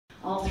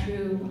all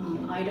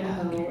through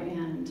Idaho,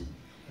 and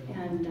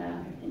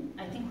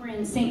I think we're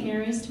in St.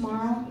 Mary's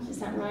tomorrow. Is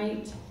that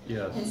right?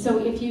 Yes. And so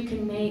if you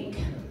can make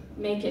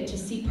it to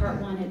see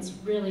part 1, it's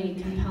really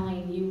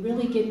compelling. You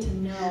really get to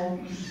know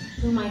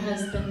who my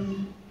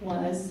husband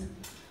was,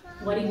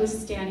 what he was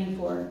standing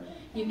for.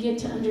 You get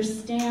to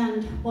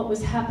understand what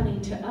was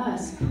happening to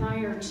us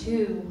prior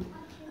to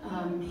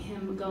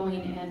him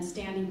going and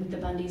standing with the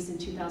Bundys in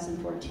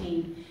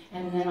 2014,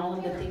 and then all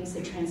of the things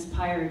that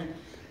transpired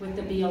with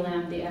the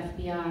BLM, the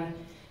FBI,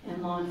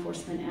 and law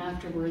enforcement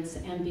afterwards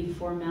and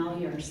before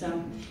Malheur.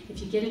 So if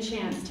you get a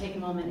chance, take a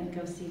moment and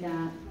go see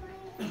that.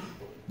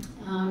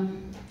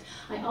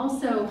 I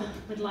also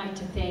would like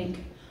to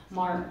thank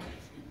Mark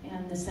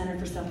and the Center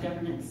for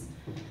Self-Governance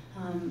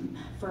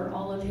for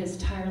all of his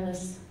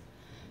tireless,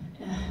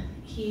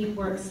 he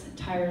works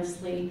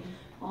tirelessly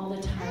all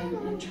the time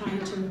in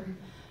trying to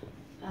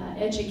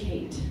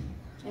educate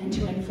and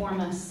to inform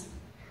us,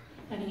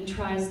 and he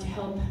tries to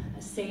help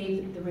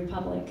save the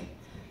Republic.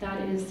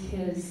 That is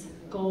his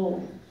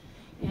goal,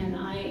 and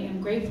I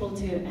am grateful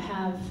to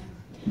have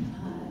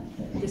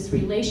this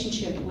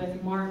relationship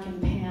with Mark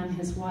and Pam,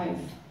 his wife,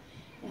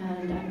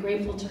 and I'm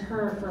grateful to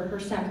her for her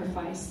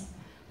sacrifice,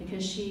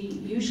 because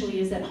she usually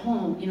is at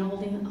home, you know,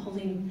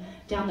 holding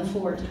down the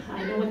fort.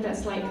 I know what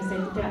that's like, because I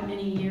did that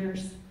many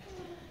years,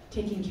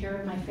 taking care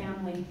of my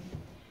family,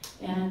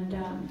 and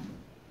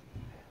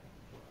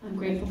I'm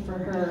grateful for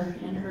her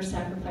and her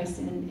sacrifice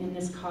in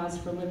this cause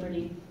for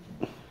liberty.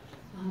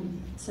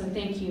 So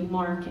thank you,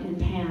 Mark and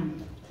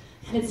Pam.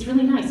 And it's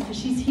really nice because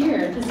she's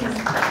here. This is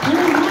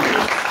really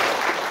nice.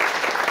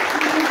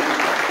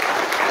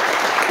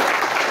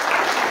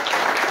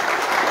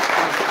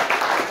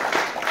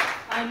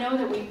 I know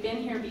that we've been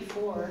here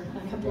before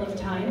a couple of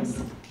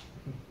times,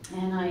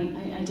 and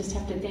I just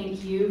have to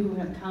thank you who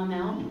have come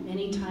out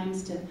many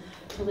times to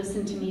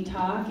listen to me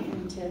talk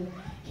and to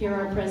hear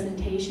our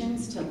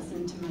presentations, to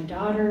listen to my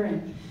daughter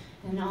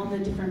and all the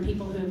different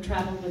people who have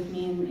traveled with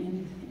me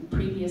in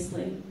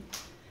previously.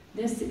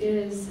 This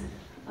is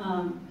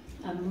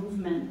a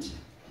movement.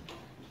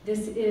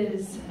 This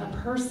is a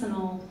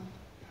personal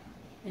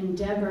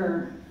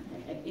endeavor.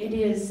 It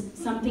is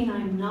something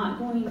I'm not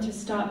going to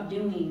stop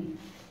doing.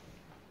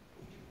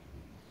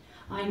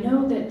 I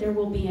know that there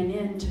will be an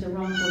end to the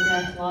wrongful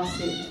death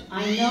lawsuit.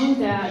 I know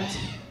that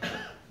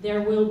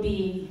there will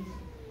be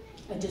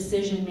a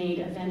decision made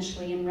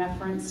eventually in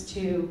reference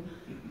to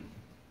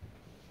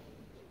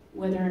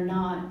whether or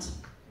not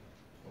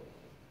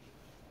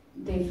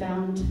they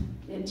found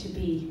it to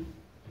be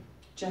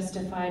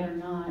justified or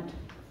not.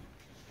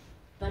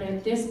 But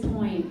at this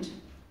point,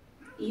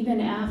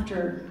 even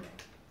after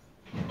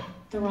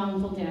the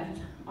wrongful death,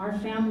 our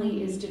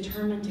family is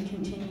determined to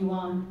continue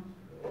on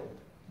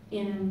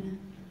in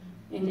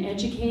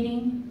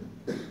educating,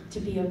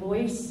 to be a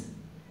voice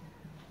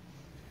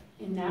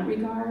in that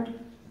regard,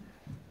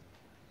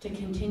 to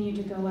continue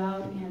to go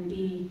out and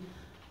be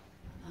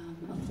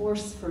a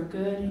force for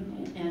good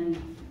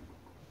and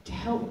to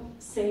help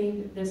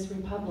save this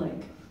republic.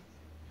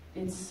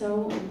 It's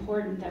so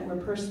important that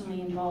we're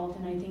personally involved,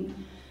 and I think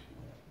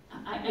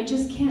I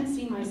just can't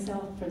see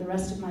myself for the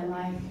rest of my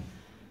life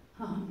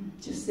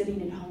just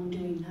sitting at home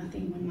doing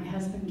nothing when my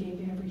husband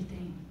gave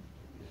everything.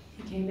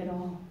 He gave it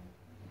all.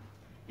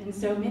 And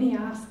so many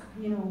ask,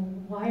 you know,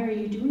 why are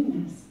you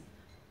doing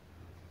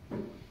this?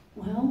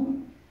 Well,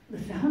 the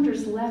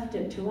founders left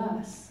it to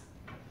us.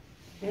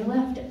 They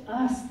left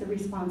us the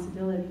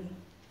responsibility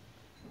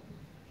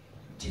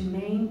to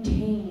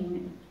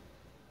maintain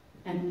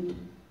and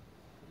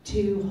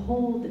to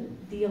hold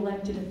the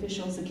elected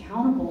officials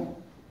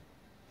accountable.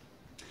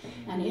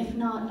 And if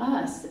not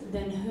us,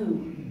 then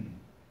who?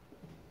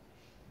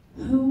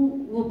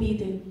 Who will be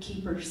the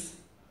keepers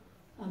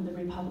of the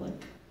republic?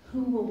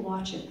 Who will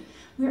watch it?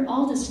 We're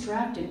all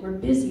distracted, we're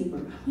busy,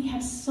 we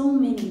have so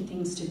many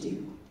things to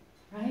do,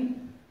 right?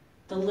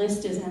 The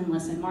list is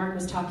endless, and Mark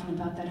was talking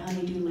about that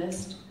honeydew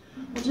list.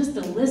 Well, just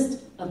the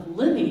list of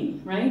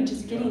living, right?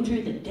 Just getting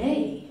through the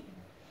day.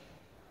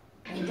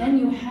 And then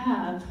you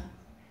have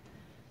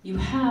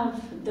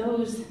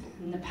those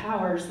in the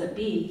powers that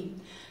be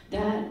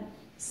that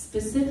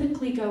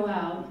specifically go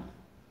out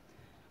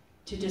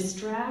to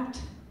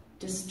distract,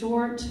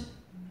 distort,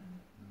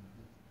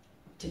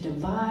 to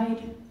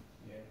divide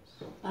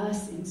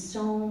us in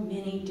so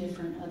many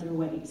different other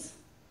ways.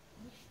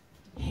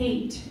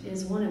 Hate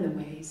is one of the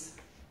ways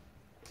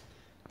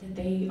that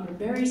they are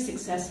very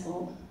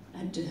successful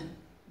at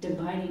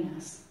dividing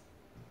us.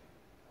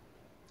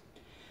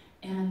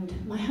 And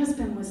my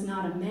husband was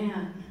not a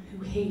man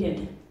who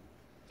hated.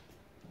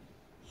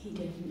 He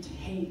didn't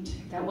hate.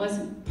 That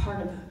wasn't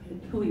part of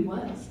who he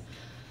was.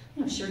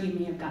 I'm sure he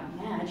may have gotten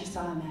mad. You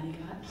saw how mad he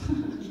got.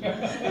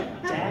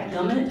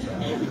 Dadgummit.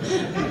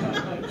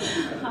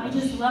 I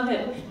just love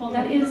it. Well,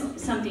 that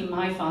is something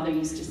my father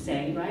used to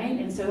say, right?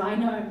 And so I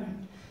know,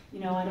 you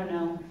know, I don't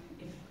know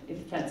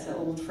if that's an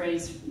old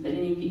phrase that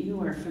any of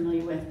you are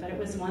familiar with, but it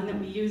was one that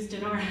we used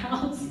in our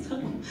house,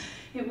 so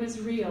it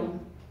was real.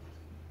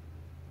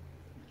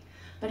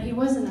 But he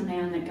wasn't a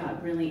man that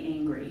got really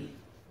angry.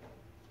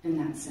 in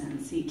that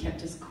sense. He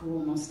kept us cool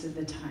most of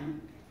the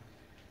time.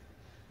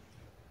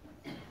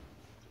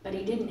 But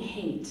he didn't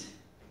hate.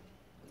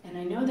 And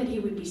I know that he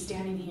would be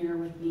standing here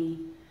with me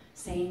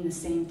saying the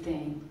same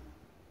thing.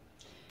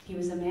 He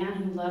was a man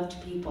who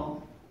loved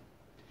people.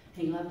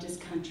 He loved his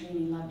country, and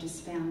he loved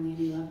his family, and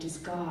he loved his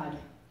God.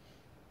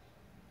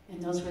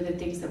 And those were the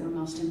things that were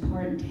most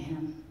important to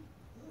him.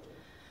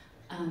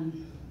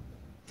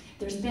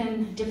 There's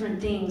been different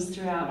things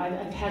throughout.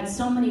 I've had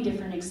so many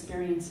different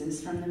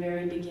experiences from the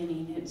very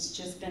beginning. It's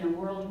just been a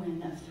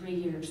whirlwind of 3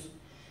 years.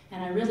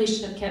 And I really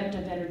should have kept a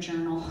better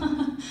journal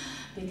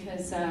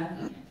because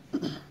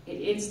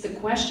it's the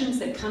questions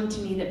that come to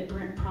me that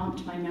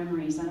prompt my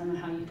memories. I don't know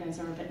how you guys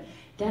are, but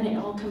then it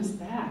all comes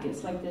back.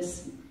 It's like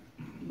this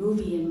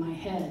movie in my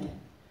head.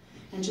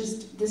 And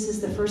just, this is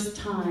the first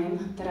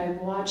time that I've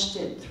watched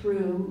it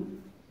through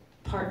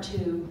part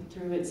 2,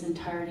 through its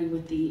entirety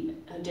with the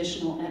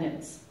additional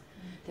edits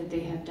that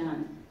they have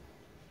done.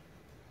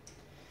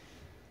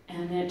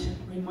 And it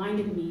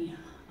reminded me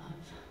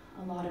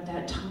of a lot of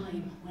that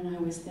time when I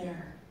was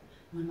there,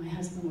 when my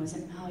husband was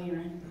at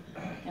Malheur,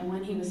 and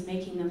when he was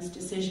making those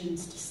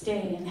decisions to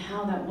stay, and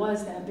how that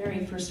was that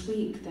very first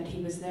week that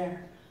he was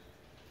there,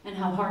 and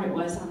how hard it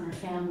was on our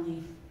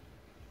family.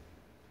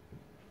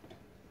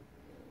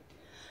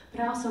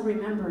 But I also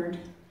remembered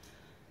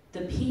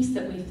the peace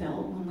that we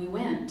felt when we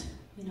went.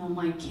 You know,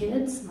 my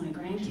kids, my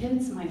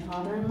grandkids, my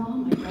father-in-law,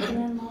 my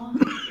brother-in-law,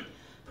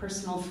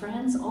 personal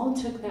friends, all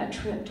took that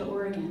trip to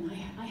Oregon.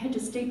 I had to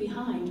stay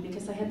behind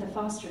because I had the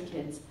foster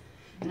kids,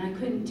 and I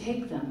couldn't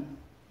take them.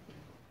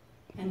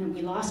 And then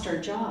we lost our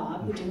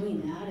job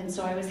doing that, and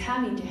so I was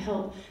having to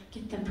help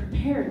get them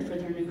prepared for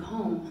their new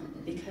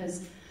home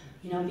because,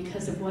 you know,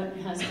 because of what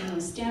my husband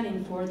was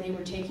standing for, they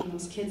were taking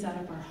those kids out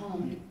of our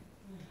home.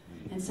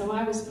 And so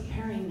I was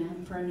preparing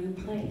them for a new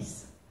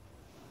place.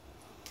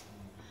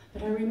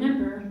 But I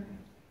remember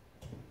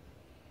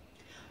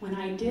when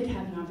I did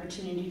have an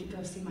opportunity to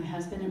go see my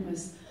husband, it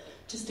was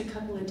just a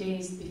couple of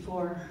days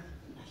before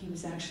he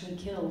was actually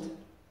killed.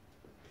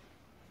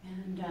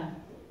 And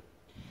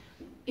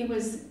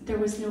there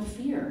was no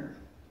fear.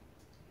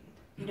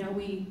 You know,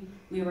 we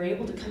were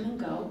able to come and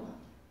go.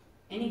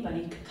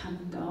 Anybody could come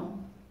and go.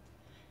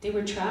 They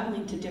were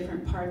traveling to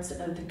different parts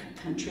of the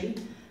country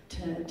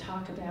to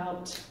talk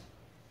about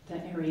the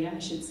area, I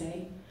should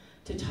say,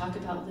 to talk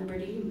about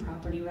liberty and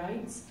property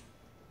rights.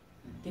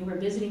 They were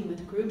visiting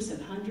with groups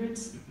of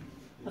hundreds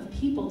of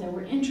people that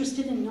were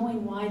interested in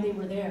knowing why they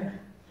were there.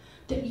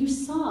 That you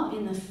saw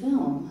in the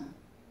film,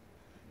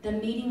 the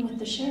meeting with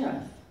the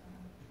sheriff.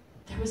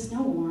 There was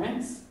no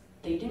warrants.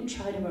 They didn't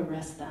try to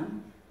arrest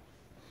them.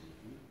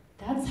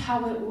 That's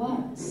how it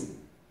was.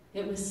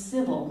 It was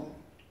civil.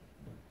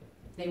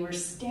 They were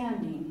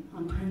standing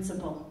on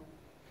principle.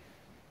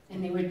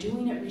 And they were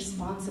doing it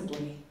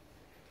responsibly.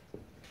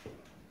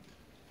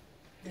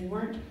 They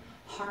weren't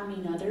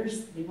harming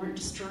others. They weren't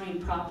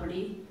destroying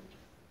property.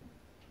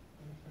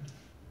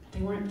 They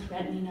weren't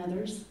threatening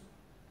others.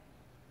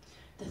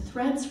 The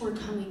threats were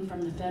coming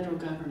from the federal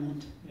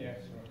government. Yes.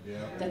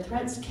 Yeah. The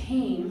threats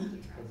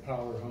came. The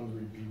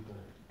power-hungry people.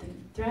 The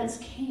threats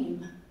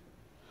came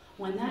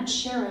when that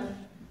sheriff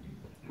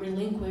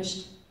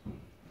relinquished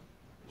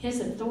his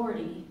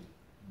authority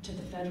to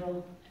the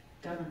federal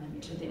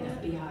government, to the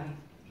FBI.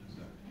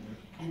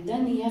 And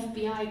then the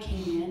FBI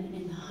came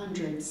in the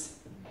hundreds.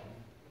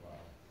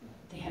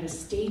 They had a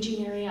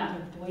staging area out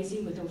of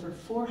Boise with over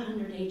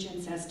 400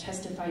 agents, as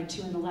testified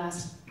to in the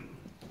last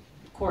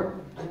court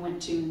I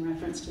went to in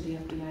reference to the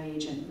FBI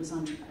agent who was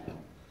on trial.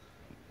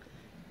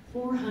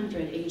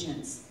 400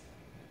 agents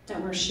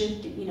that were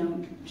shifting, you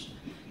know,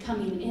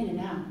 coming in and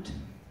out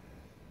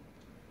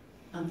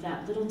of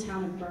that little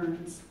town of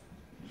Burns.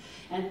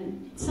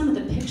 And some of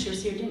the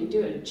pictures here didn't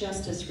do it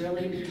justice,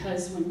 really,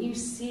 because when you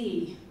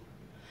see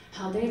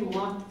how they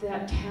locked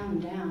that town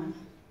down,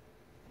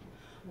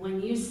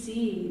 when you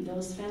see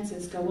those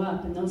fences go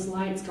up and those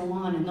lights go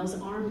on and those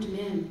armed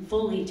men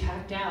fully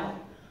tacked out,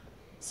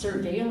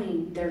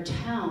 surveilling their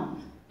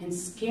town and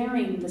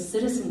scaring the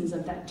citizens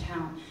of that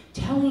town,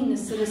 telling the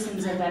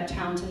citizens of that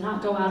town to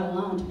not go out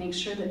alone, to make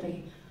sure that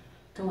they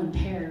go in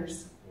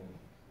pairs.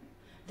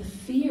 The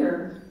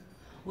fear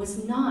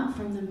was not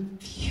from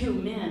the few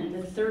men,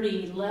 the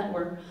 30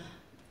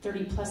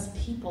 plus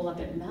people up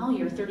at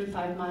Malheur,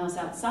 35 miles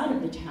outside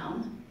of the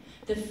town.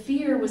 The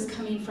fear was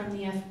coming from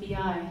the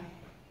FBI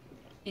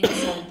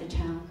inside the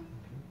town.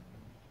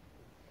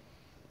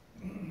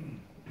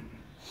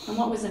 And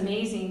what was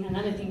amazing,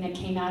 another thing that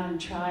came out in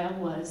trial,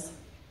 was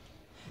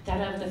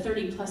that of the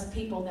 30 plus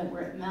people that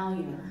were at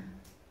Malheur,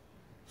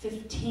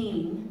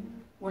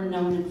 15 were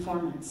known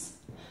informants,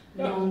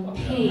 known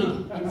paid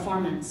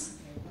informants.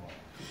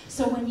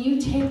 So when you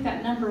take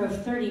that number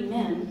of 30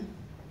 men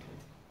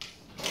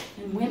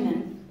and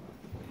women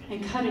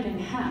and cut it in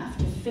half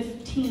to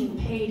 15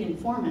 paid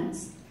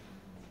informants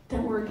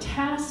that were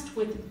tasked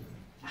with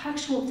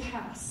actual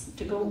tasks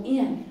to go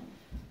in,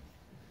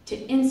 to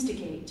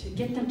instigate, to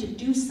get them to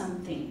do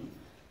something,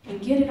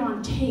 and get it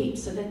on tape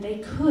so that they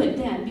could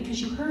then,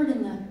 because you heard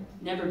in the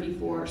never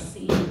before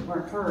seen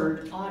or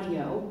heard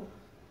audio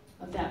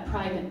of that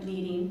private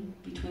meeting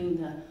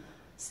between the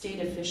state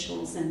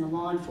officials and the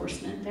law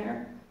enforcement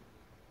there.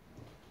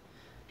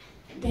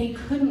 They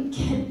couldn't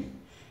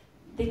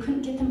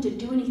get them to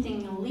do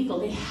anything illegal.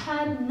 They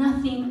had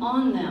nothing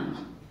on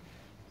them.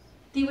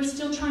 They were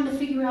still trying to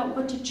figure out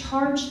what to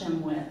charge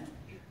them with.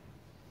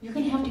 You're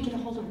going to have to get a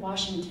hold of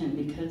Washington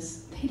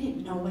because they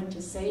didn't know what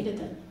to say to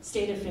the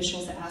state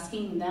officials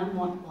asking them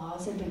what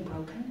laws had been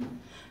broken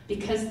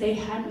because they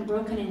hadn't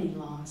broken any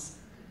laws.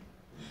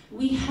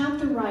 We have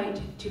the right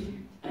to,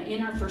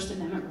 in our First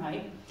Amendment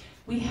right,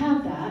 we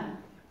have that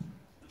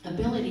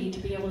ability to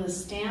be able to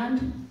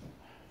stand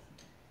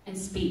and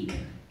speak.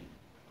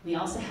 We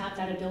also have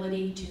that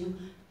ability to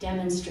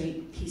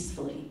demonstrate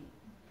peacefully.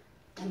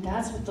 And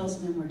that's what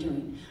those men were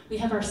doing. We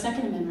have our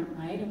Second Amendment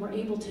right, and we're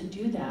able to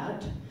do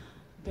that,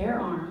 bear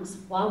arms,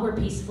 while we're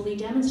peacefully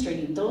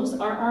demonstrating. Those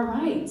are our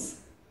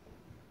rights.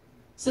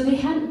 So they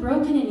hadn't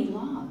broken any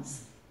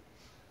laws.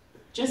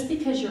 Just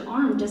because you're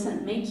armed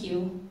doesn't make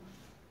you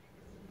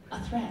a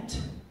threat.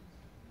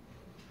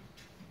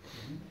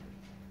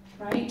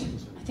 Right?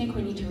 I think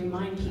we need to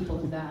remind people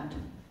of that.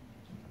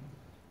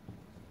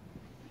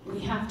 We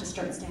have to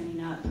start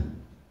standing up.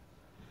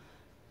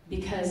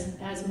 Because,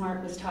 as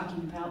Mark was talking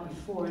about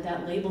before,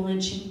 that label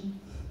lynching,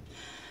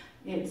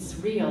 it's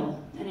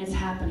real, and it's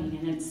happening,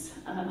 and it's,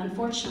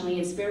 unfortunately,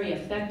 it's very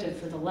effective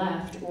for the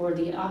left or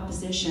the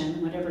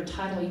opposition, whatever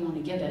title you want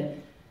to give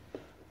it.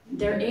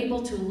 They're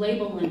able to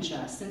label lynch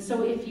us. And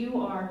so if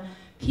you are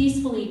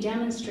peacefully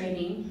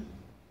demonstrating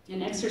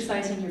and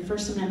exercising your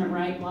First Amendment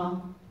right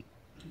while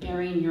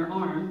bearing your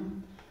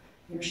arm,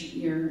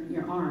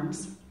 your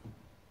arms,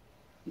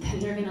 then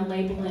they're going to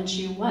label lynch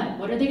you what?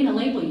 What are they going to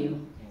label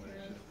you?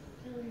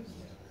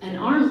 An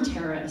armed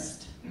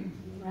terrorist,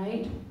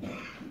 right?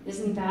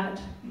 Isn't that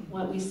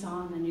what we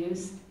saw in the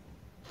news?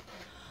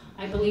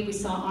 I believe we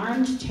saw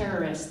armed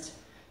terrorists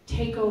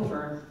take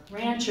over,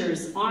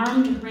 ranchers,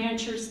 armed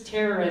ranchers,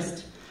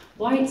 terrorists,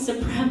 white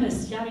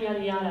supremacists, yada,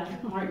 yada, yada.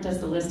 Mark does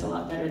the list a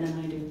lot better than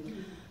I do.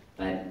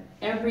 But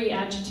every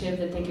adjective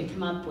that they could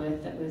come up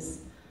with that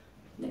was,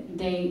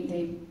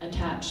 they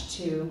attached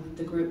to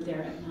the group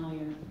there at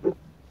Malheur.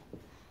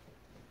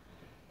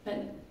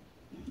 But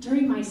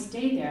during my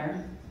stay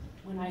there,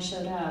 when I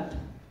showed up,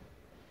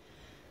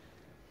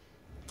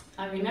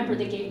 I remember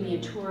they gave me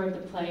a tour of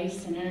the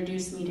place and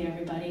introduced me to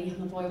everybody.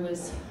 The boy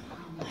was,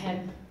 I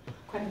had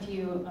quite a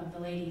few of the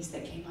ladies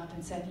that came up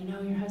and said, you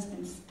know, your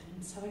husband's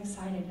been so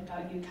excited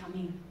about you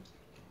coming.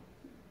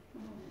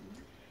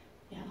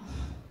 Yeah.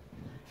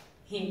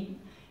 He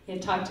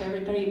had talked to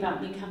everybody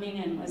about me coming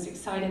and was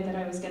excited that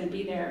I was going to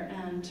be there,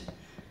 and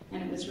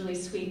it was really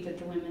sweet that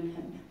the women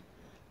had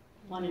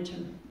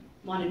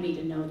wanted me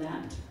to know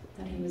that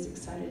he was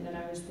excited that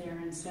I was there.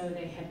 And so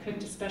they had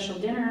cooked a special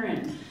dinner,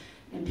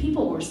 and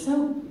people were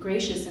so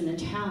gracious in the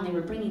town. They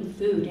were bringing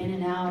food in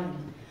and out,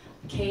 and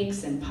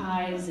cakes and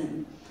pies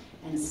and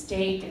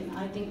steak, and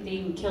I think they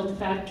even killed a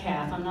fat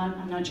calf. I'm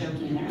not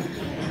joking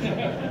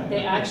there.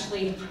 They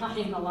actually brought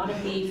in a lot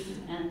of beef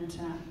and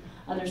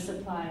other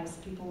supplies.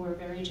 People were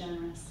very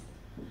generous.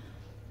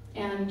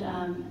 And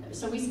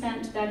so we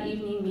spent that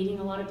evening meeting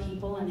a lot of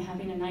people and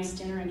having a nice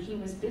dinner, and he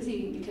was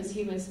busy because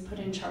he was put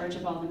in charge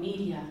of all the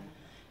media.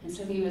 And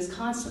so he was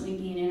constantly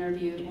being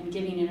interviewed and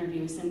giving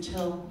interviews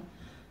until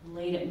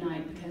late at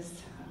night,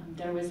 because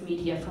there was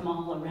media from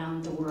all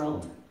around the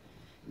world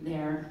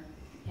there.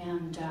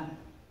 And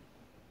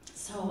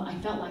so I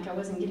felt like I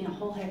wasn't getting a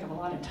whole heck of a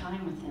lot of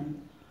time with him.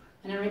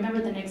 And I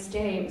remember the next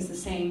day it was the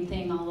same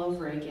thing all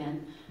over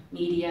again.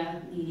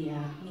 Media,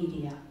 media,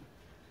 media.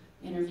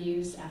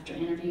 Interviews after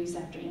interviews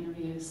after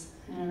interviews.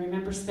 And I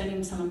remember spending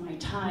most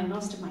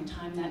of my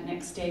time that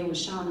next day with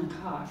Shauna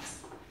Cox,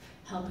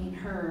 helping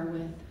her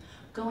with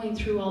going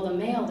through all the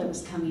mail that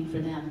was coming for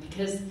them,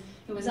 because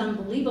it was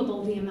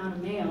unbelievable the amount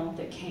of mail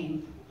that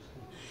came.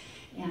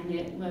 And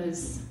it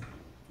was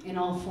in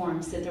all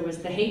forms. That there was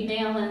the hate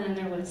mail, and then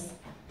there was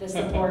the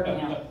support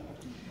mail.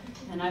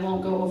 And I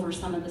won't go over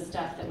some of the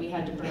stuff that we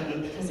had to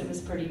burn because it was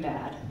pretty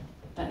bad.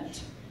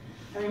 But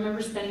I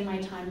remember spending my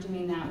time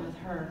doing that with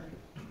her.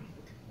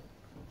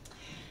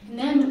 And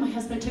then my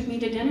husband took me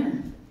to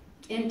dinner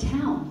in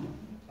town.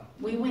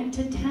 We went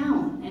to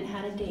town and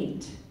had a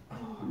date.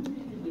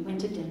 We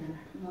went to dinner,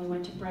 and we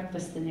went to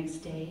breakfast the next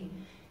day.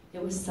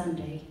 It was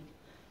Sunday.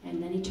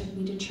 And then he took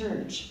me to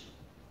church,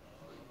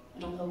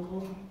 at a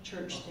local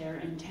church there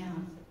in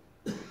town.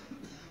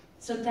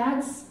 So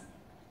that's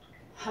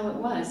how it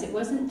was. It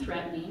wasn't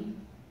threatening.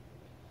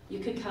 You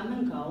could come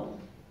and go.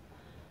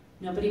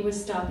 Nobody was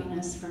stopping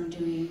us from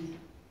doing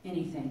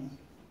anything.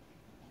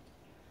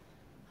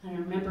 And I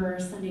remember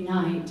Sunday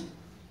night,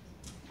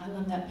 I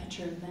love that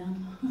picture of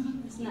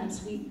them. Isn't that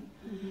sweet?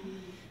 Mm-hmm.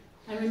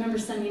 I remember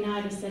Sunday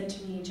night, he said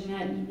to me,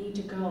 Jeanette, you need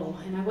to go.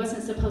 And I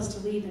wasn't supposed to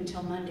leave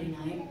until Monday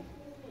night.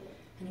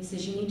 And he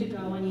says, you need to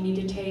go and you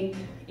need to take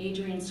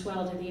Adrian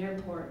Swell to the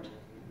airport.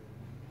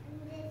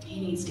 He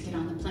needs to get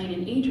on the plane.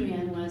 And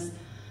Adrian was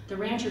the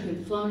rancher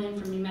who'd flown in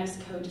from New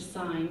Mexico to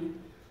sign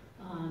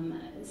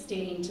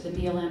stating to the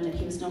BLM that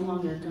he was no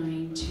longer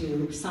going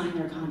to sign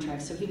their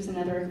contract. So he was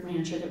another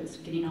rancher that was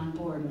getting on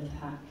board with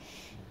that.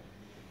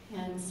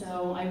 And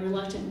so I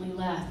reluctantly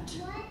left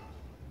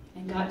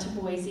and got to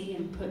Boise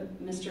and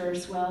put Mr.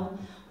 Swell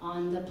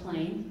on the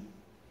plane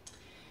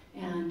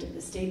and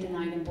stayed the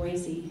night in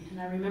Boise. And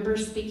I remember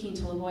speaking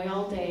to LaVoy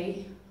all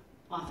day,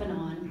 off and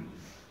on,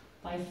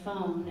 by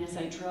phone as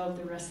I drove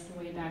the rest of the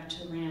way back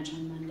to the ranch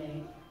on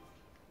Monday.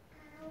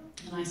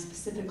 And I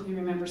specifically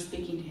remember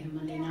speaking to him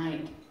Monday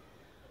night,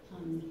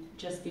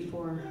 just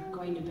before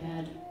going to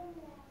bed.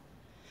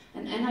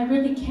 And I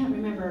really can't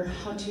remember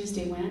how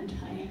Tuesday went.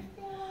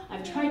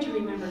 I've tried to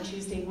remember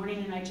Tuesday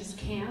morning and I just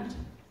can't.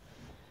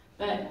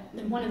 But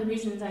one of the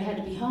reasons I had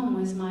to be home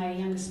was my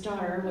youngest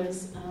daughter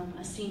was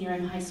a senior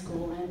in high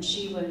school, and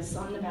she was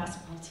on the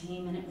basketball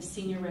team, and it was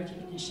senior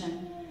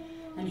recognition.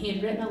 And he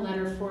had written a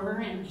letter for her,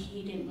 and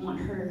he didn't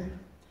want her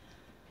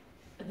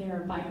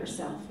there by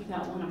herself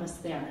without one of us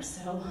there,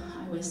 so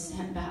I was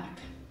sent back.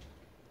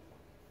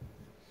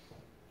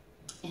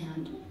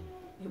 And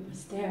it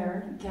was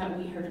there that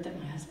we heard that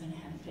my husband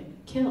had been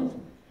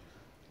killed,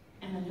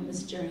 and it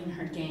was during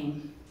her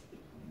game.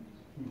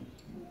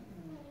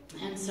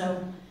 And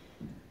so,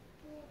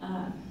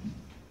 I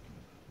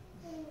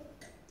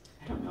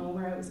don't know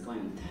where I was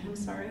going with that, I'm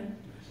sorry.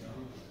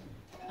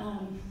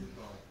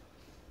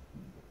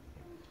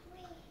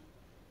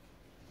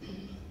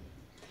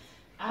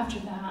 After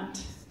that,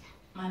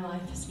 my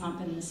life has not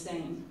been the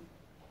same.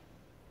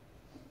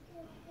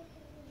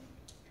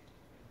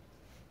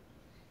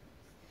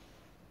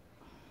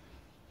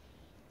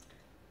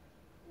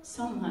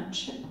 So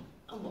much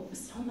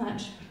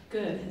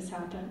good has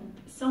happened.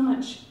 So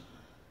much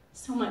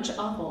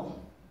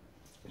awful.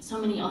 So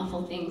many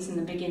awful things in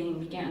the beginning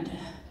began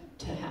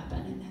to happen.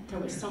 And there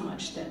was so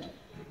much that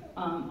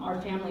our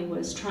family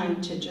was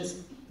trying to just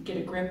get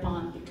a grip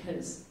on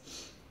because,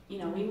 you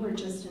know, we were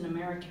just an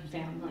American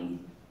family.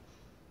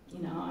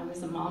 You know, I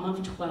was a mom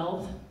of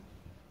 12,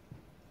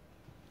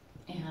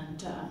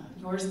 and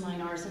yours,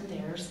 mine, ours, and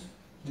theirs.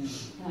 And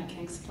I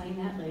can explain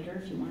that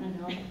later if you want to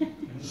know.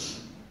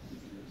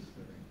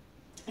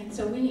 And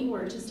so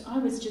I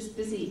was just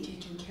busy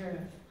taking care of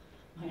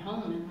my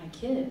home and my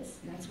kids.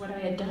 That's what I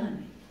had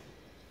done.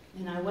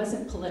 And I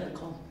wasn't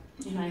political,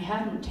 and I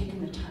hadn't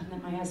taken the time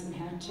that my husband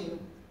had to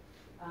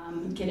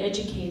get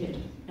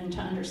educated and to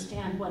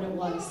understand what it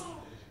was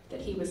that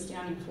he was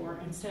standing for.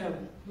 And so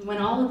when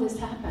all of this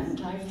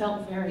happened, I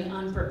felt very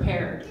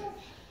unprepared.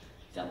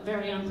 I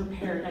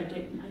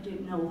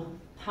didn't know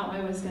how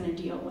I was going to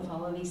deal with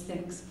all of these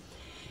things.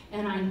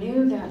 And I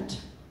knew that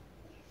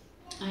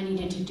I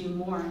needed to do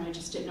more, and I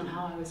just didn't know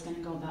how I was going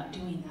to go about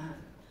doing that.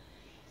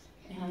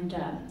 And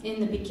in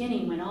the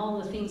beginning, when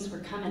all the things were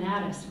coming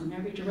at us from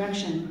every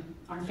direction,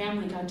 our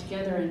family got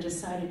together and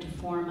decided to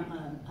form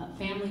a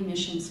family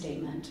mission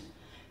statement,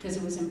 because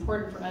it was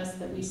important for us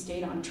that we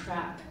stayed on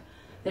track,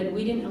 that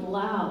we didn't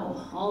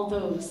allow all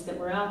those that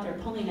were out there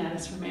pulling at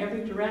us from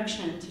every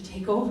direction to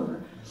take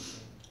over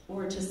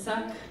or to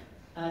suck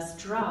us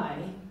dry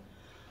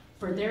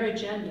for their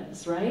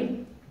agendas,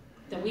 right?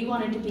 That we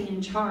wanted to be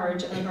in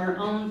charge of our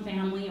own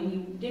family, and we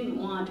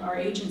didn't want our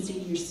agency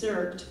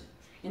usurped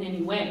in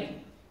any way.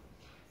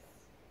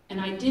 And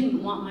I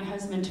didn't want my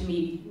husband to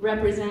be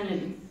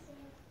represented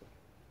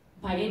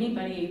by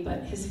anybody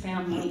but his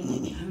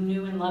family who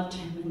knew and loved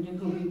him and knew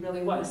who he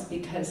really was,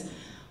 because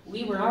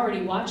we were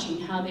already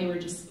watching how they were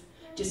just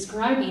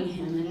describing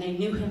him and they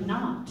knew him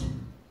not.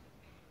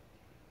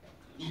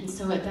 And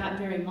so at that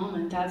very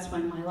moment, that's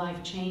when my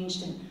life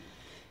changed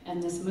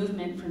and this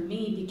movement for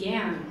me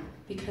began,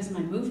 because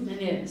my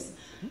movement is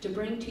to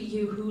bring to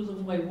you who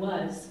LaVoy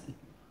was,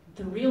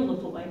 the real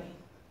LaVoy,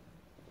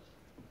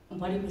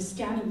 and what he was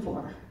standing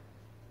for,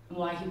 and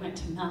why he went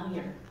to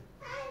Malheur,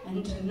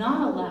 and to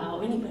not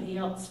allow anybody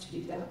else to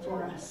do that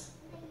for us.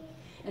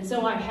 And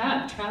so I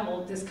have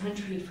traveled this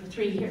country for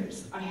 3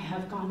 years. I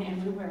have gone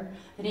everywhere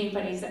that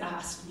anybody's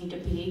asked me to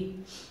be.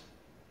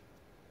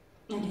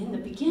 And in the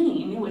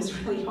beginning, it was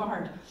really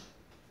hard.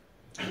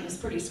 It was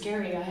pretty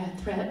scary. I had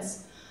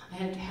threats. I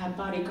had to have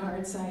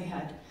bodyguards.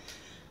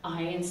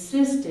 I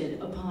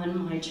insisted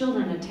upon my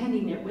children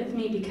attending it with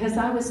me because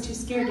I was too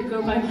scared to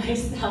go by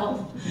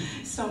myself.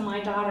 So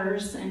my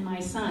daughters and my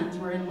sons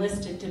were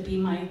enlisted to be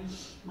my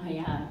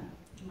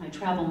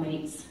travel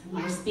mates,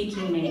 my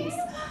speaking mates,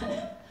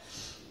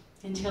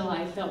 until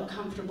I felt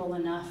comfortable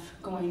enough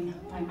going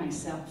by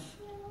myself.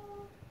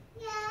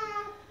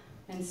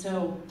 And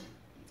so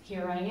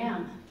here I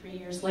am, 3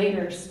 years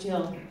later,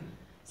 still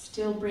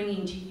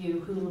bringing to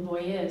you who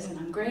LaVoy is, and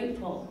I'm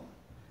grateful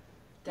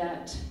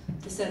that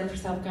the Center for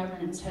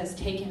Self-Governance has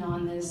taken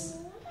on this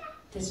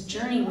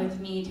journey with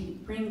me to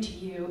bring to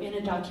you in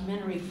a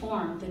documentary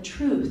form the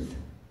truth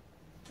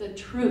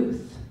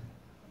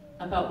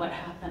about what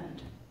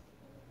happened.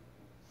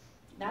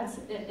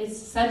 It's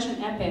such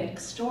an epic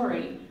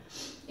story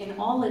in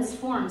all its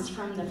forms,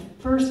 from the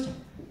first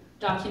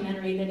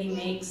documentary that he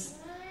makes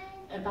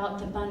about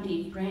the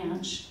Bundy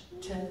Ranch,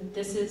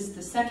 this is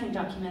the second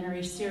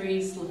documentary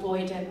series,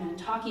 LaVoy Dead Men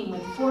Talking,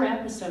 with 4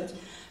 episodes.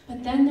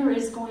 But then there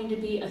is going to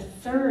be a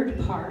third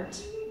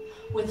part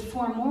with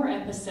 4 more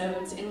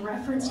episodes in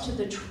reference to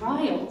the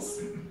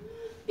trials,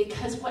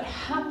 because what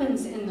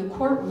happens in the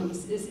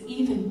courtrooms is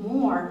even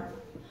more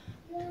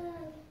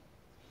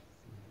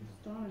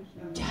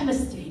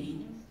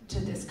devastating to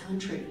this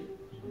country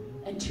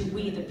and to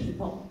we the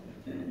people.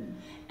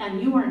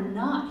 And you are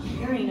not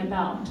hearing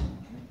about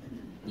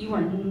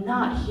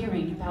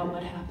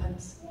what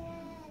happens.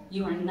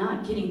 You are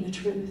not getting the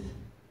truth.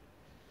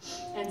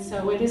 And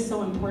so it is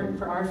so important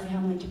for our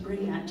family to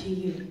bring that to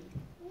you.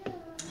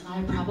 And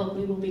I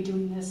probably will be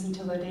doing this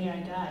until the day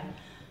I die,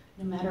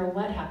 no matter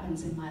what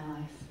happens in my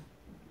life.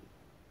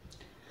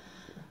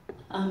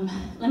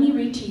 Let me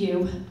read to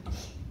you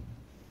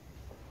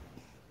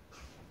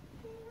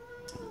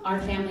our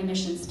family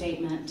mission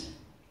statement.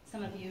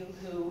 Some of you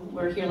who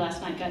were here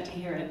last night got to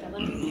hear it, but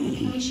let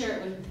me share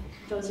it with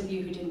those of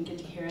you who didn't get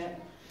to hear it.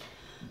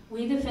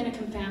 We, the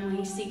Finicum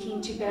family,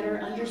 seeking to better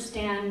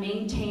understand,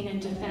 maintain,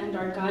 and defend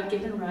our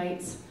God-given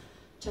rights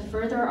to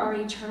further our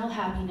eternal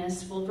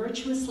happiness, will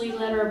virtuously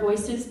let our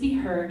voices be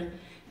heard,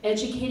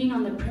 educating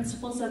on the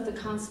principles of the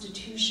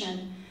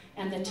Constitution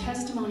and the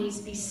testimonies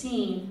be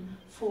seen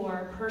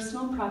for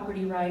personal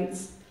property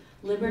rights,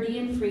 liberty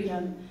and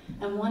freedom,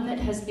 and one that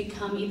has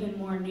become even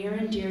more near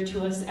and dear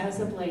to us as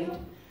of late,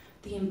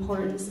 the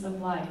importance of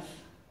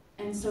life.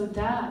 And so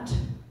that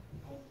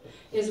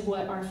is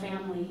what our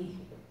family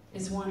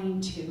is wanting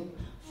to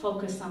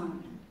focus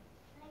on.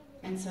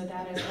 And so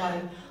that is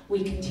why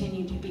we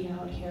continue to be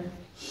out here.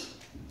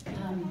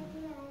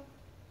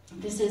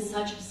 This is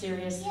such a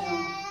serious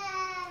film.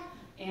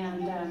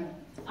 And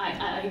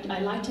I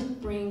like to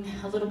bring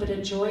a little bit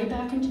of joy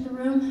back into the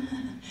room.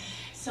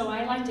 So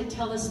I like to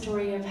tell the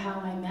story of how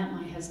I met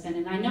my husband.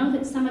 And I know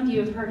that some of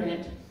you have heard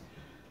it.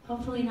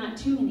 Hopefully not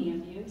too many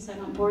of you, so I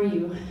don't bore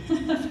you.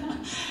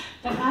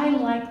 But I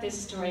like this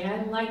story.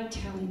 I like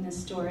telling this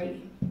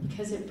story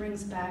because it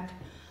brings back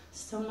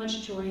so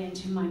much joy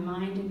into my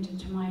mind and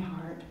into my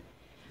heart.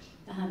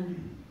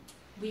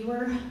 We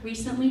were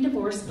recently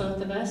divorced,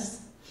 both of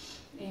us,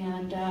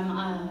 and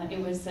it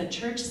was a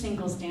church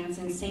singles dance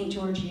in St.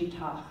 George,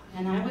 Utah.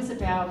 And I was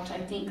about, I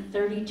think,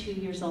 32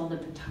 years old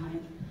at the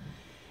time.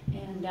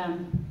 And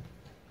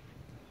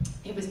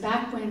it was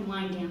back when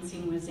line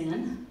dancing was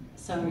in.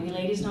 So you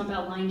ladies know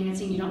about line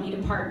dancing, you don't need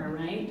a partner,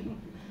 right?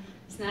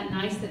 Isn't that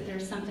nice that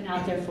there's something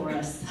out there for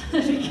us?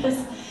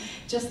 Because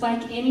just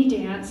like any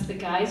dance, the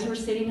guys were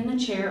sitting in the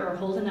chair or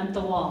holding up the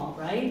wall,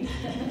 right?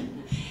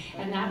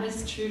 And that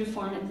was true to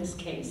form at this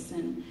case.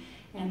 And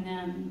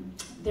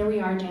there we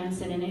are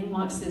dancing, and in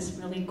walks this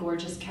really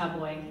gorgeous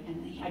cowboy.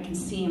 And I can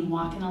see him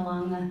walking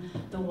along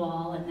the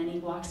wall, and then he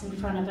walks in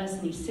front of us,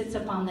 and he sits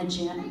up on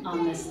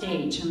the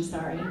stage,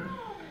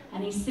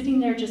 and he's sitting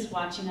there just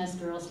watching us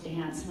girls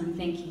dance, and I'm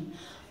thinking,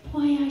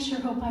 boy, I sure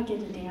hope I get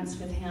to dance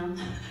with him.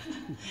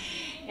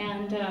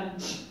 And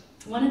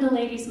one of the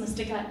ladies must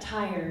have got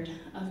tired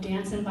of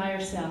dancing by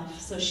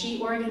herself, so she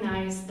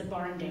organized the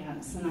barn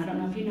dance. And I don't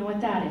know if you know what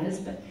that is,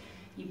 but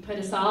you put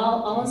us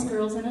all us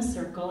girls in a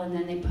circle, and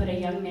then they put a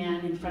young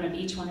man in front of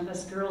each one of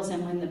us girls,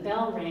 and when the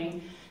bell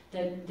rang,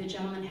 the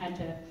gentleman had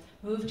to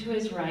move to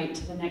his right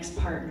to the next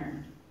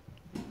partner.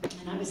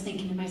 And I was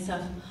thinking to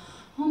myself,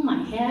 oh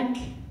my heck,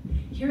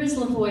 here is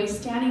LaVoy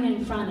standing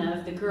in front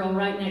of the girl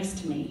right next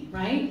to me,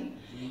 right?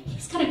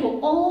 He's got to go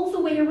all the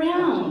way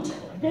around.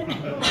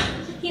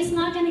 He's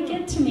not going to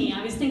get to me.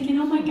 I was thinking,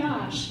 oh my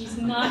gosh, he's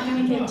not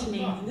going to get to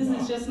me. This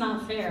is just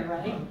not fair,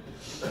 right?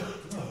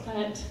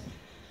 But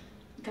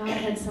God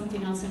had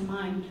something else in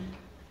mind,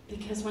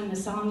 because when the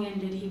song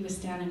ended, he was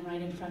standing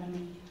right in front of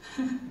me.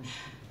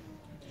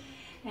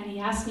 And he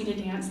asked me to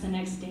dance the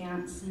next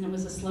dance, and it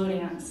was a slow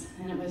dance,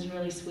 and it was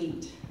really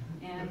sweet.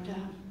 And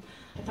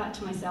I thought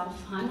to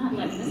myself, I'm not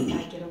letting this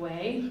guy get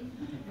away.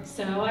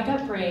 So I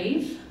got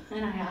brave,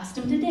 and I asked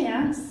him to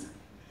dance.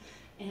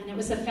 And it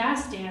was a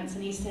fast dance,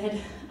 and he says,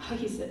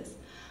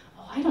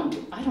 oh, I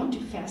don't do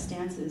fast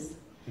dances.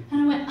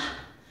 And I went,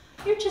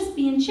 you're just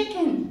being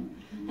chicken.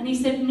 And he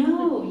said,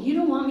 no, you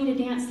don't want me to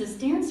dance this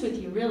dance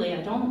with you, really.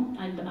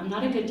 I'm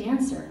not a good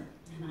dancer.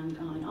 And I'm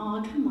going,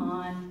 oh, come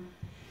on.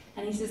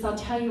 And he says, I'll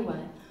tell you what,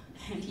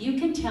 if you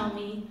can tell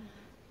me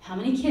how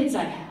many kids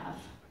I have,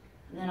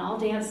 then I'll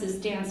dance this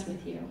dance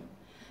with you.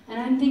 And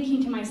I'm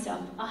thinking to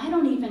myself, I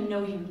don't even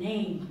know your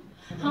name.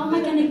 How am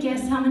I going to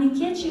guess how many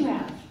kids you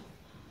have?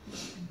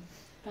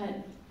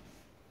 But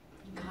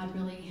God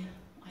really,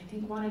 I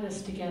think, wanted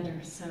us together.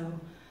 So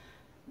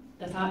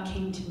the thought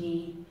came to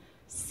me,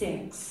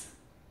 6.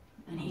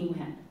 And he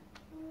went,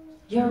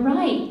 you're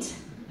right.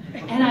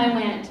 And I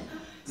went,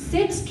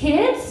 6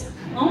 kids?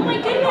 Oh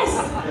my goodness.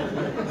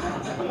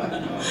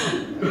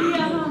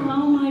 Yeah,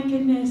 oh my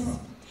goodness.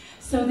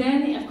 So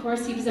then, of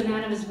course, he was a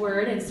man of his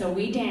word, and so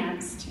we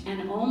danced,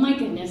 and oh my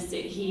goodness,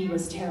 he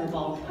was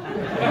terrible.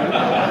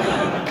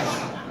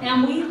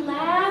 And we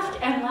laughed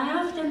and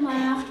laughed and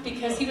laughed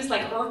because he was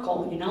like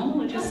Urkel, you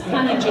know, just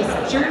kind of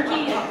just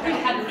jerky and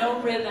had no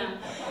rhythm.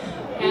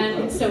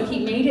 And so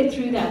he made it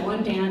through that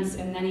one dance,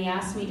 and then he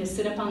asked me to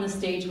sit up on the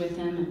stage with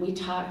him, and we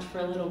talked for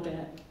a little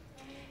bit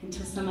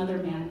until some other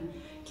man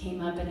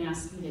came up and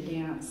asked me to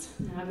dance.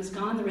 And I was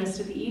gone the rest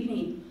of the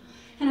evening.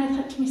 And I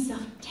thought to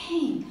myself,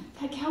 dang,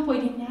 that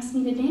cowboy didn't ask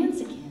me to dance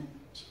again.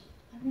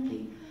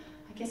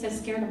 I guess I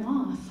scared him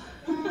off.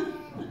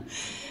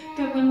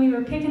 But when we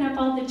were picking up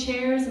all the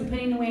chairs and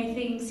putting away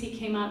things, he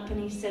came up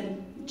and he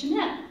said,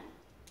 Jeanette,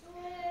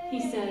 he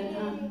said,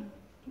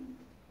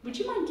 would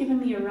you mind giving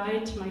me a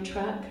ride to my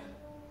truck?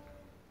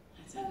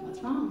 I said, what's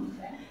wrong?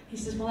 He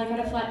says, well, I got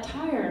a flat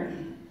tire.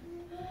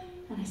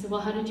 And I said,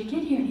 well, how did you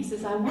get here? And he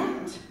says, I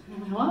walked. And I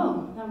went,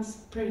 oh, that was a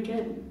pretty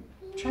good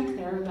trek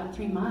there, about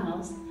 3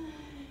 miles.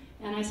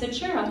 And I said,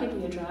 sure, I'll give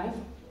you a drive.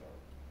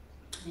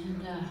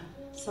 And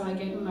so I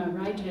gave him a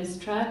ride to his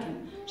truck,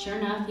 and sure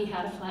enough, he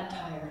had a flat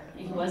tire.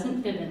 He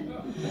wasn't fibbing.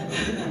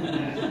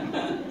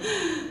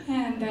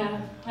 And,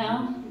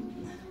 well,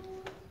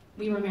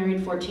 we were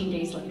married 14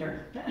 days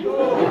later.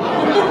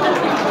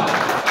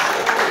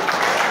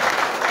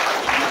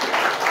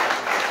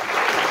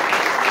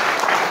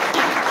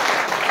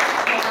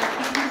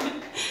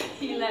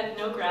 He let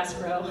no grass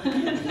grow.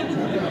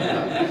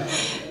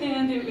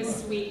 And it was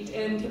sweet.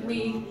 And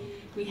we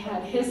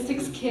had his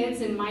 6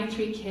 kids and my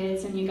 3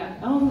 kids, and you got,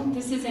 oh,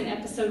 this is in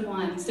episode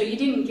 1. So you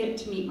didn't get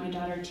to meet my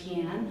daughter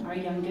Tian, our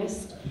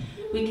youngest.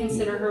 We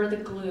consider her the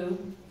glue.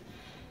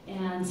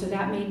 And so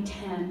that made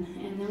 10.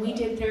 And then we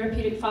did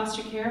therapeutic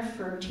foster care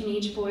for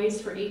teenage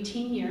boys for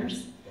 18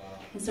 years.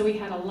 And so we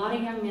had a lot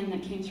of young men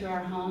that came through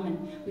our home,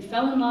 and we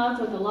fell in love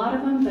with a lot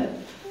of them, but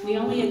we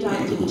only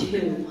adopted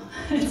 2.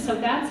 And so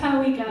that's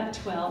how we got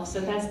 12. So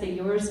that's the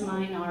yours,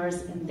 mine,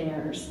 ours, and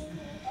theirs.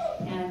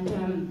 And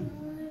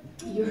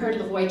you heard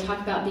LaVoy talk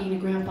about being a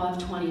grandpa of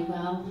 20.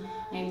 Well,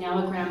 I am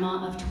now a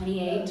grandma of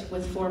 28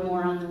 with 4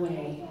 more on the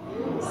way.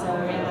 So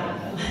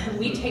yeah,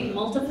 we take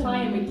multiply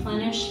and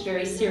replenish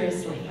very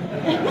seriously.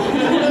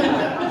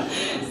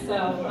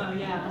 So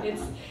yeah,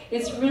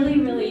 it's really,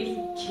 really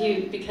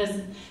cute because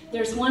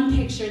there's one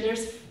picture,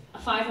 there's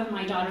 5 of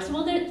my daughters.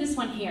 Well, this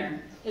one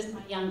here is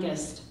my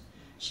youngest.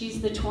 She's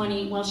the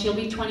 20, well, she'll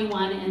be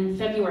 21 in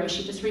February.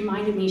 She just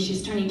reminded me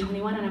she's turning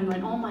 21, and I'm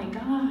going, oh my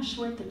gosh,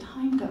 where'd the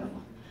time go?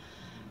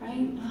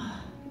 Right?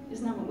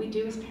 Isn't that what we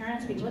do as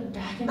parents? We look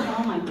back and go,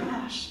 oh my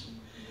gosh.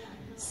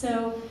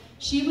 So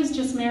she was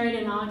just married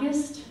in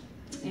August,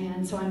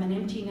 and so I'm an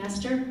empty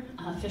nester,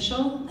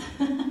 official.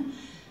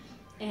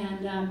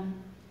 And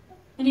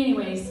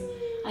anyways,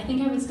 I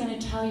think I was going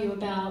to tell you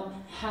about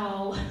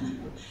how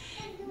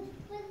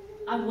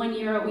one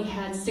year we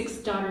had 6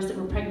 daughters that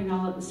were pregnant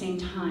all at the same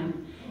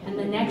time. And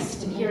the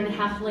next year and a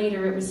half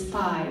later, it was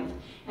 5.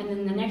 And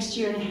then the next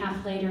year and a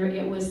half later,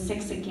 it was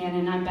 6 again,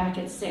 and I'm back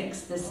at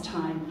 6 this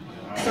time.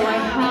 So I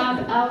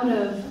have, out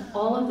of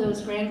all of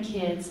those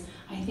grandkids,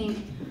 I think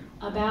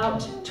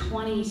about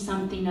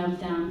 20-something of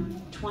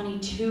them,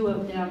 22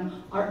 of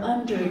them, are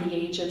under the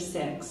age of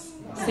 6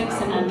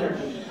 and under.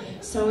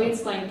 So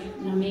it's like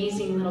an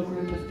amazing little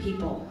group of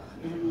people,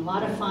 and a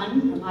lot of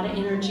fun, a lot of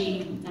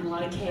energy, and a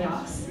lot of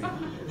chaos.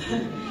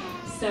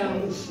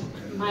 So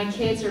my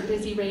kids are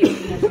busy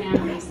raising their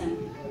families and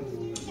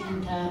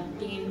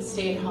being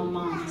stay-at-home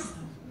moms.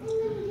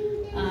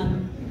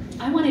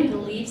 I wanted to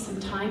leave some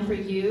time for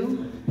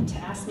you to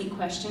ask me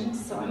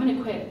questions, so I'm going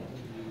to quit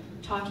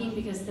talking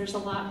because there's a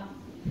lot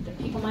that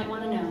people might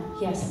want to know.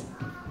 Yes?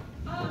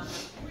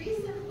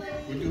 Recently...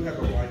 We do have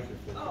a mic.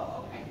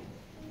 Oh, okay.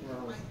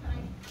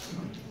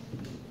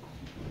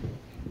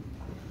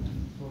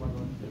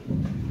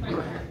 Right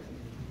there.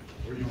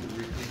 Or you can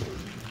repeat it.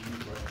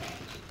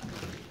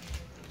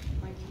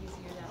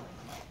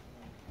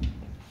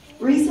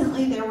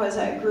 Recently, there was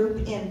a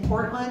group in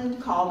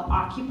Portland called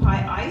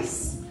Occupy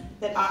ICE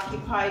that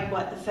occupied,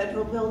 the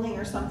federal building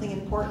or something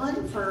in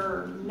Portland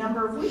for a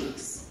number of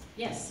weeks.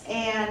 Yes.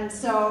 And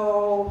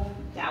so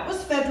that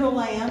was federal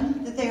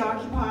land that they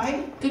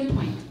occupied. Good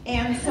point.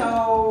 And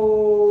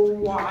so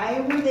why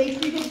were they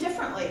treated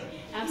differently?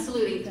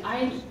 Absolutely.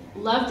 I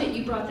love that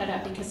you brought that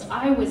up because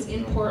I was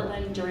in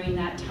Portland during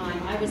that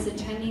time. I was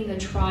attending the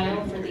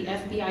trial for the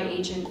FBI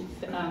agent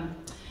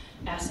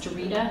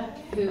Astorita,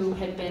 who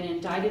had been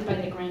indicted by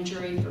the grand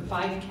jury for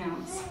 5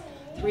 counts,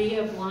 3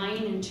 of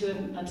lying and 2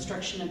 of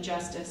obstruction of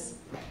justice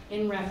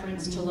in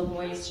reference to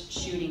LaVoy's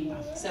shooting.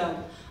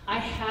 So I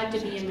had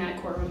to be in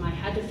that courtroom. I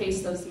had to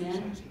face those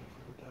men.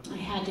 I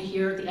had to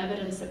hear the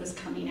evidence that was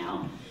coming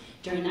out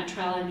during that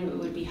trial. I knew it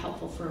would be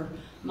helpful for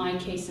my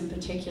case in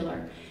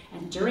particular.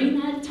 And during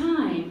that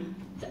time,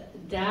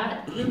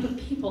 that group of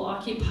people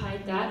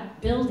occupied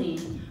that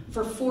building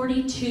for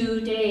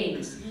 42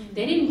 days.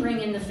 They didn't bring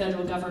in the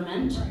federal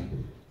government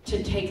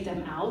to take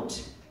them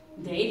out.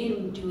 They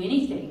didn't do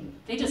anything.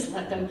 They just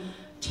let them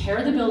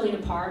tear the building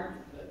apart,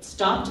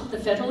 stopped the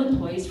federal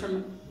employees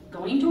from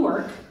going to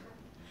work,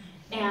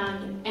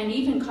 and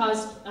even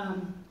caused,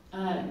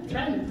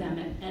 threatened them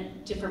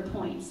at different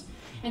points.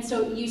 And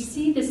so you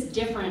see this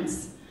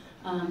difference,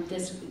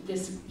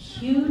 this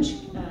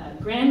huge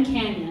Grand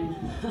Canyon.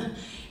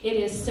 It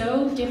is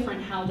so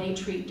different how they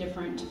treat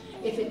different.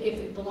 If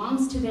it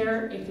belongs to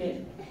if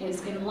it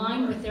is in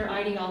line with their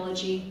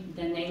ideology,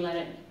 then they let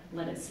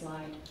it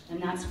slide.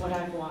 And that's what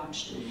I've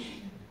watched.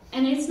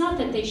 And it's not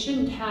that they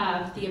shouldn't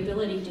have the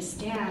ability to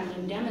stand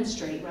and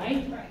demonstrate,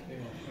 right?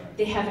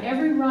 They have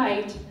every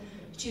right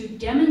to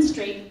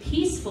demonstrate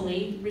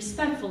peacefully,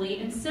 respectfully,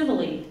 and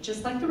civilly,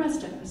 just like the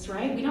rest of us,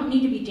 right? We don't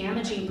need to be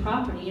damaging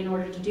property in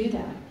order to do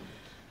that.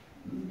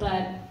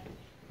 But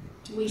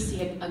we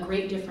see a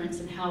great difference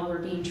in how we're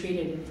being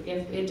treated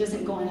if it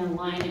doesn't go in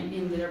line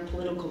in their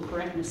political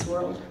correctness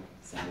world.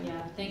 So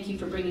yeah, thank you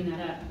for bringing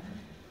that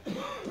up.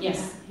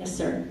 Yes, yes,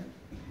 sir.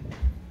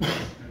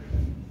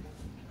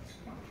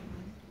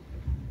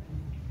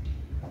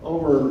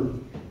 Over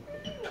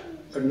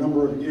a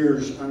number of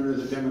years under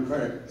the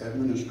Democratic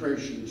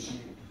administrations,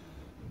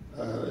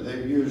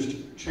 they've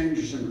used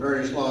changes in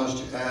various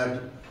laws to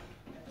add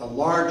a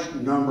large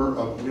number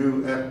of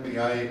new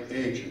FBI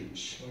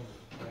agents.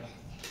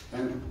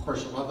 And of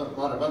course, a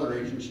lot of other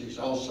agencies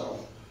also.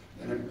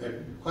 And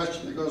a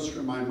question that goes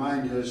through my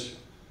mind is,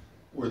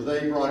 were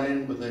they brought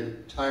in with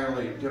an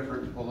entirely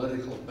different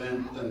political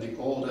bent than the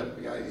old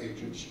FBI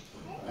agents?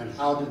 And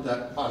how did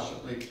that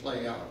possibly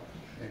play out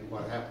in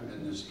what happened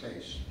in this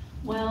case?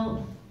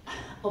 Well,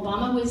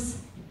 Obama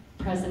was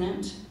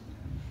president.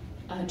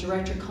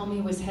 Director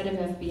Comey was head of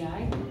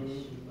FBI.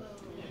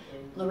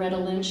 Loretta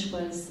Lynch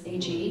was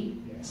AG.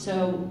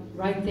 So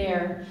right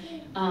there,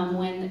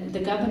 when the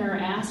governor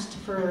asked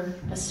for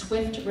a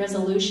swift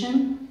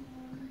resolution,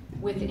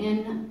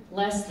 within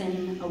less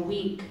than a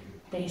week,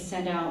 they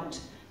sent out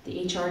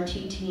the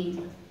HRT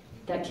team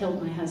that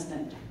killed my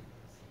husband.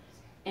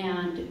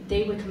 And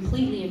they were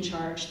completely in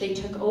charge. They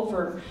took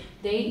over.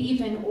 They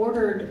even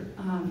ordered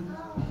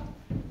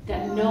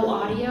that no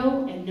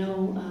audio and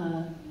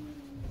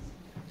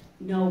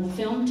no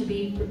film to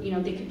be,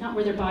 they could not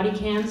wear their body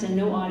cams, and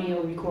no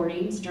audio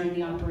recordings during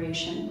the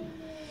operation.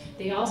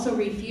 They also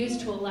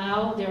refused to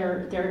allow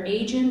their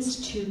agents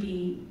to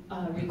be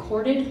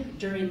recorded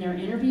during their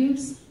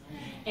interviews.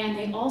 And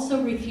they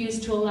also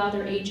refused to allow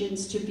their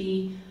agents to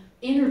be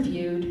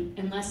interviewed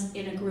unless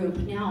in a group.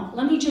 Now,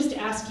 let me just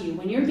ask you,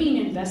 when you're being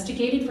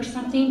investigated for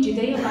something, do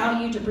they allow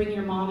you to bring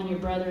your mom and your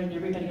brother and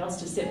everybody else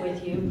to sit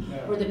with you?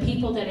 No. Or the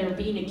people that are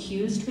being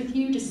accused with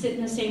you to sit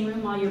in the same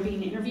room while you're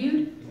being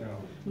interviewed? No.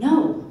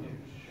 No.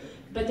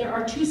 But there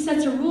are two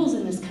sets of rules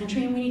in this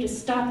country, and we need to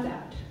stop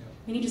that.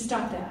 We need to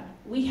stop that.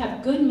 We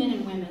have good men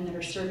and women that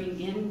are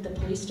serving in the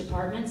police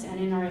departments and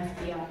in our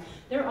FBI.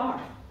 There are.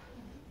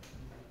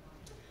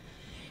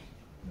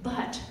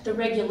 But the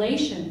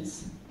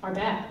regulations are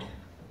bad.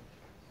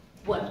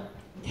 What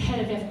head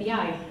of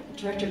FBI,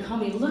 Director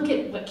Comey, look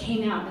at what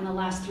came out in the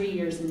last 3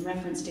 years in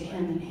reference to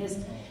him and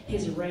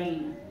his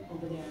reign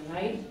over there,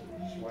 right?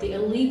 The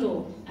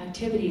illegal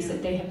activities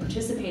that they have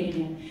participated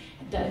in,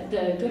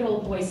 the good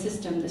old boy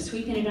system, the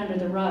sweeping it under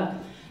the rug.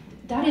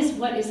 That is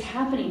what is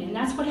happening, and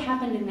that's what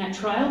happened in that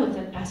trial with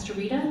the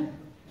Astorita.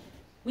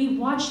 We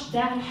watched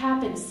that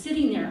happen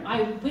sitting there.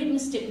 I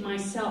witnessed it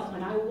myself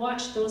when I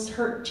watched those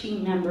hurt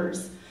team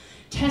members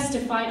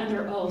testify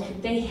under oath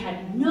that they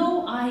had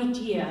no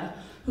idea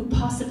who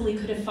possibly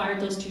could have fired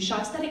those 2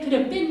 shots, that it could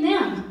have been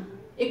them.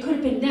 It could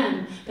have been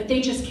them, but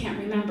they just can't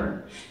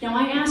remember. Now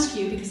I ask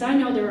you, because I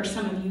know there are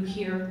some of you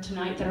here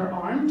tonight that are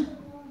armed,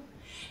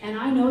 and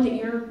I know that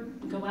you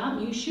go out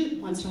and you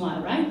shoot once in a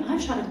while, right?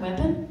 I've shot a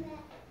weapon,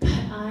 but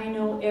I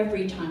know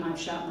every time I've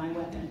shot my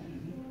weapon.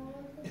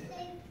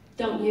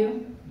 Don't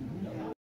you?